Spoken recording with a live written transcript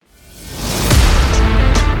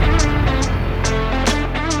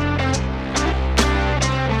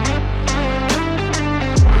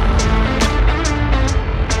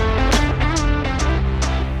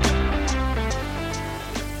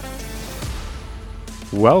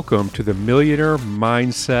Welcome to the Millionaire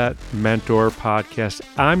Mindset Mentor Podcast.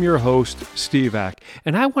 I'm your host, Steve Ack,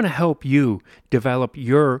 and I want to help you develop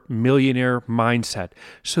your millionaire mindset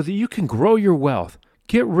so that you can grow your wealth,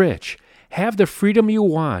 get rich, have the freedom you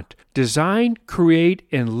want, design, create,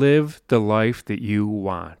 and live the life that you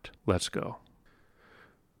want. Let's go.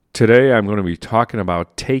 Today, I'm going to be talking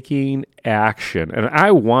about taking action, and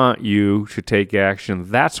I want you to take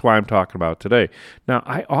action. That's why I'm talking about today. Now,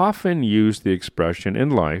 I often use the expression in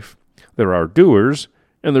life, there are doers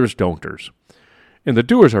and there's don'ters. And the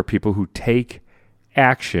doers are people who take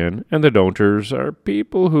action, and the don'ters are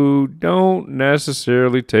people who don't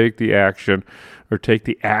necessarily take the action or take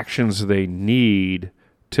the actions they need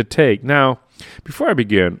to take. Now, before I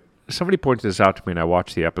begin, somebody pointed this out to me, and I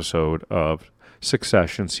watched the episode of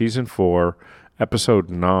Succession, Season 4, Episode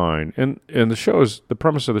 9. And the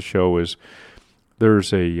premise of the show is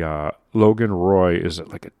there's a, Logan Roy is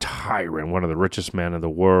like a tyrant, one of the richest men in the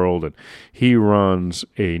world, and he runs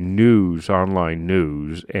a online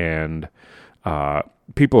news, and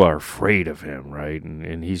people are afraid of him, right?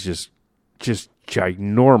 And he's just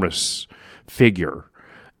ginormous figure,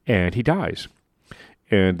 and he dies.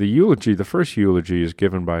 And the first eulogy is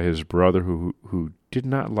given by his brother who did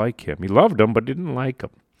not like him. He loved him, but didn't like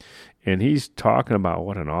him. And he's talking about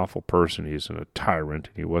what an awful person he is, and a tyrant,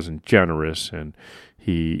 and he wasn't generous, and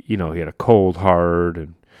he had a cold heart,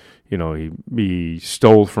 and he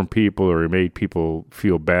stole from people, or he made people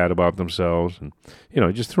feel bad about themselves, and he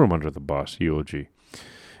just threw him under the bus, eulogy.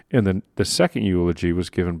 And then the second eulogy was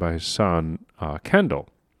given by his son, Kendall,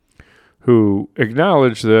 who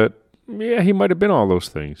acknowledged that, yeah, he might have been all those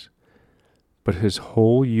things. But his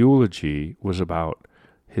whole eulogy was about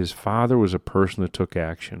his father was a person that took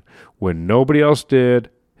action. When nobody else did,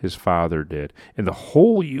 his father did. And the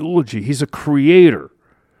whole eulogy, he's a creator.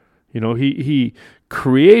 He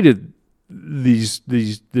created this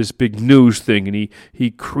big news thing, and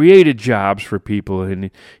he created jobs for people,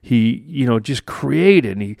 and he just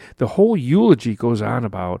created. And the whole eulogy goes on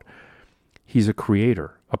about he's a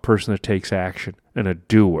creator, a person that takes action, and a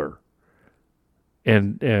doer.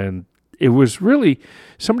 And it was really,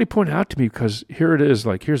 somebody pointed out to me, because here it is,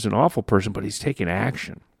 like, here's an awful person, but he's taking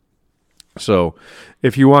action. So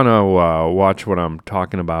if you want to watch what I'm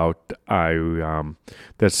talking about,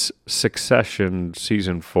 that's Succession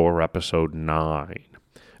Season 4, Episode 9.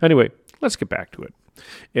 Anyway, let's get back to it.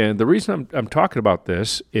 And the reason I'm talking about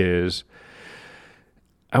this is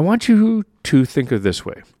I want you to think of this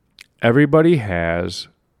way. Everybody has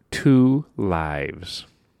two lives,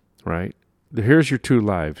 right? Here's your two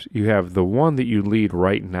lives. You have the one that you lead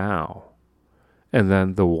right now, and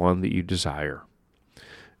then the one that you desire.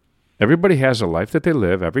 Everybody has a life that they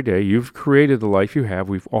live every day. You've created the life you have.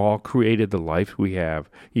 We've all created the life we have.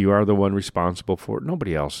 You are the one responsible for it.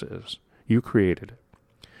 Nobody else is. You created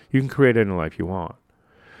it. You can create any life you want.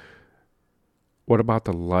 What about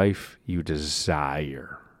the life you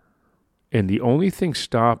desire? And the only thing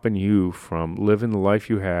stopping you from living the life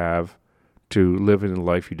you have to living the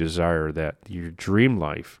life you desire, that your dream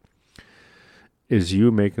life, is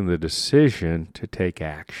you making the decision to take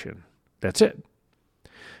action. That's it.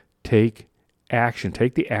 Take action.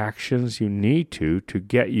 Take the actions you need to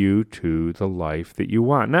get you to the life that you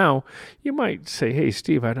want. Now, you might say, hey,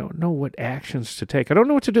 Steve, I don't know what actions to take. I don't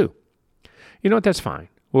know what to do. You know what? That's fine.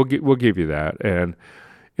 We'll give you that. And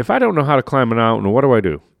if I don't know how to climb a mountain, what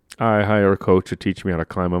do? I hire a coach to teach me how to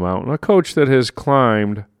climb a mountain. A coach that has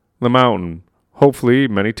climbed the mountain, hopefully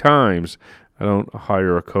many times. I don't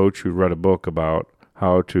hire a coach who read a book about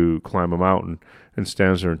how to climb a mountain and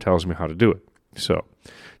stands there and tells me how to do it. So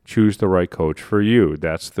choose the right coach for you.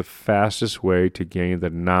 That's the fastest way to gain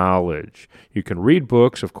the knowledge. You can read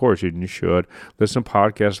books, of course, you should. Listen to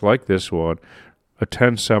podcasts like this one,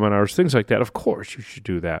 attend seminars, things like that. Of course, you should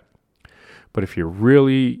do that. But if you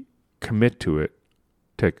really commit to it,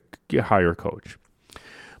 hire a coach.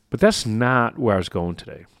 But that's not where I was going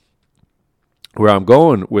today. Where I'm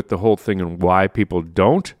going with the whole thing and why people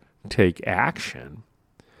don't take action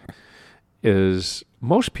is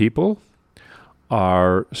most people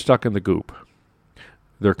are stuck in the goop.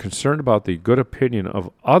 They're concerned about the good opinion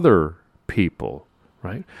of other people,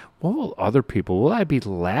 right? What will other people, will I be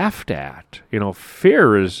laughed at?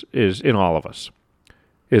 Fear is in all of us.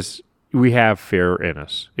 We have fear in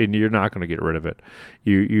us, and you're not going to get rid of it.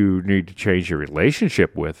 You need to change your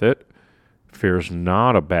relationship with it. Fear is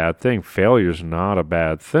not a bad thing. Failure is not a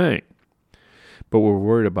bad thing. But we're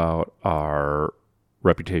worried about our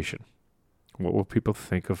reputation. What will people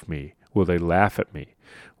think of me? Will they laugh at me?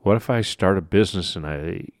 What if I start a business and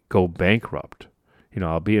I go bankrupt?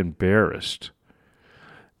 I'll be embarrassed.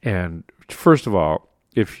 And first of all,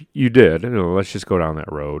 if you did, let's just go down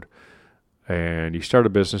that road, and you start a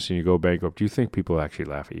business and you go bankrupt, do you think people actually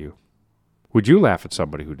laugh at you? Would you laugh at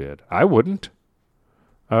somebody who did? I wouldn't.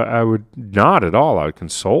 I would not at all. I would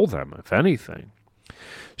console them, if anything.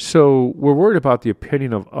 So we're worried about the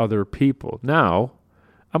opinion of other people. Now,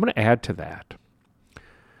 I'm going to add to that.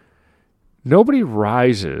 Nobody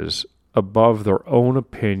rises above their own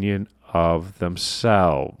opinion of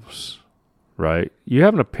themselves, right? You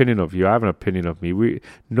have an opinion of you. I have an opinion of me.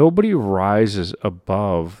 Nobody rises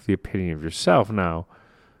above the opinion of yourself. Now,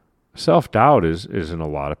 self-doubt is in a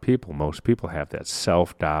lot of people. Most people have that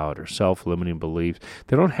self-doubt or self-limiting beliefs.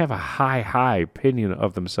 They don't have a high opinion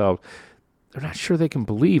of themselves. They're not sure they can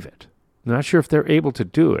believe it. They're not sure if they're able to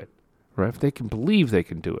do it, right? If they can believe they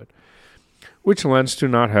can do it, which lends to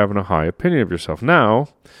not having a high opinion of yourself. Now,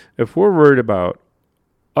 if we're worried about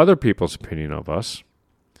other people's opinion of us,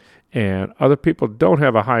 and other people don't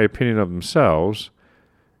have a high opinion of themselves,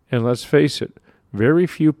 and let's face it, very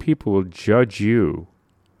few people will judge you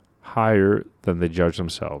higher than they judge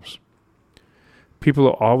themselves. People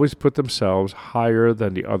will always put themselves higher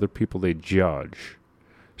than the other people they judge.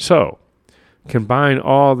 So, combine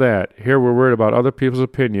all that. Here we're worried about other people's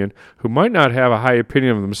opinion who might not have a high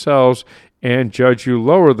opinion of themselves and judge you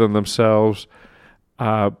lower than themselves.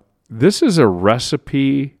 This is a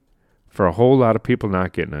recipe for a whole lot of people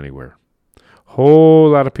not getting anywhere. Whole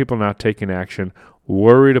lot of people not taking action,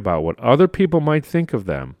 worried about what other people might think of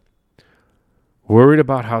them. Worried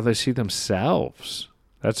about how they see themselves.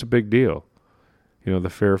 That's a big deal. The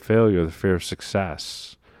fear of failure, the fear of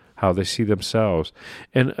success, how they see themselves.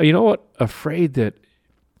 And you know what? Afraid that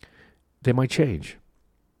they might change.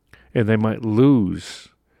 And they might lose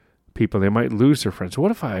people. They might lose their friends.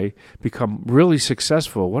 What if I become really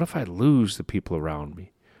successful? What if I lose the people around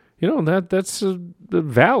me? That's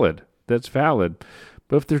valid. That's valid.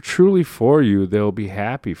 But if they're truly for you, they'll be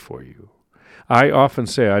happy for you. I often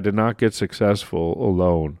say I did not get successful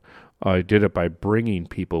alone. I did it by bringing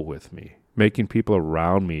people with me, making people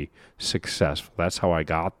around me successful. That's how I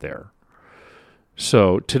got there.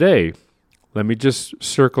 So today, let me just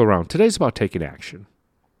circle around. Today's about taking action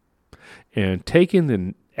and taking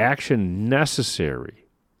the action necessary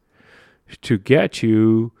to get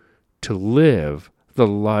you to live the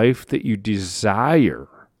life that you desire.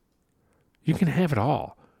 You can have it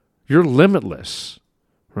all. You're limitless,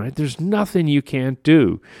 right? There's nothing you can't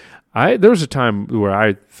do. There was a time where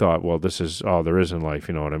I thought, well, this is all there is in life.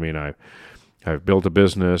 You know what I mean? I've built a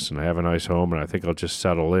business and I have a nice home and I think I'll just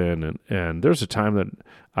settle in. And there's a time that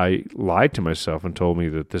I lied to myself and told me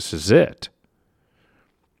that this is it.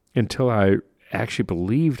 Until I actually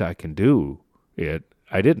believed I can do it,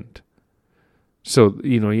 I didn't. So,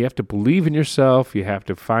 you have to believe in yourself. You have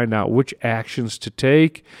to find out which actions to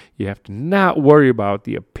take. You have to not worry about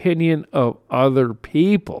the opinion of other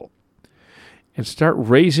people and start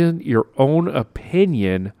raising your own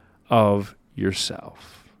opinion of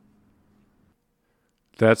yourself.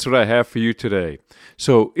 That's what I have for you today.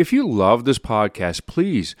 So if you love this podcast,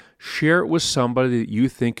 please share it with somebody that you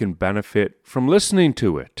think can benefit from listening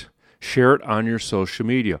to it. Share it on your social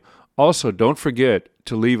media. Also, don't forget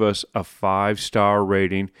to leave us a 5-star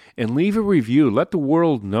rating and leave a review. Let the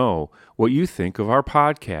world know what you think of our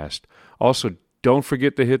podcast. Also, don't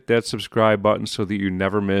forget to hit that subscribe button so that you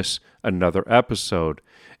never miss another episode.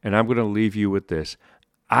 And I'm going to leave you with this.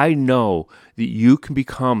 I know that you can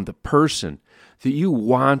become the person that you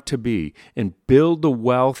want to be and build the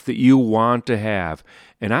wealth that you want to have.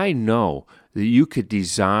 And I know that you could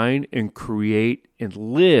design and create and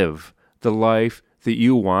live the life that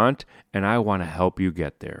you want, and I want to help you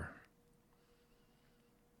get there.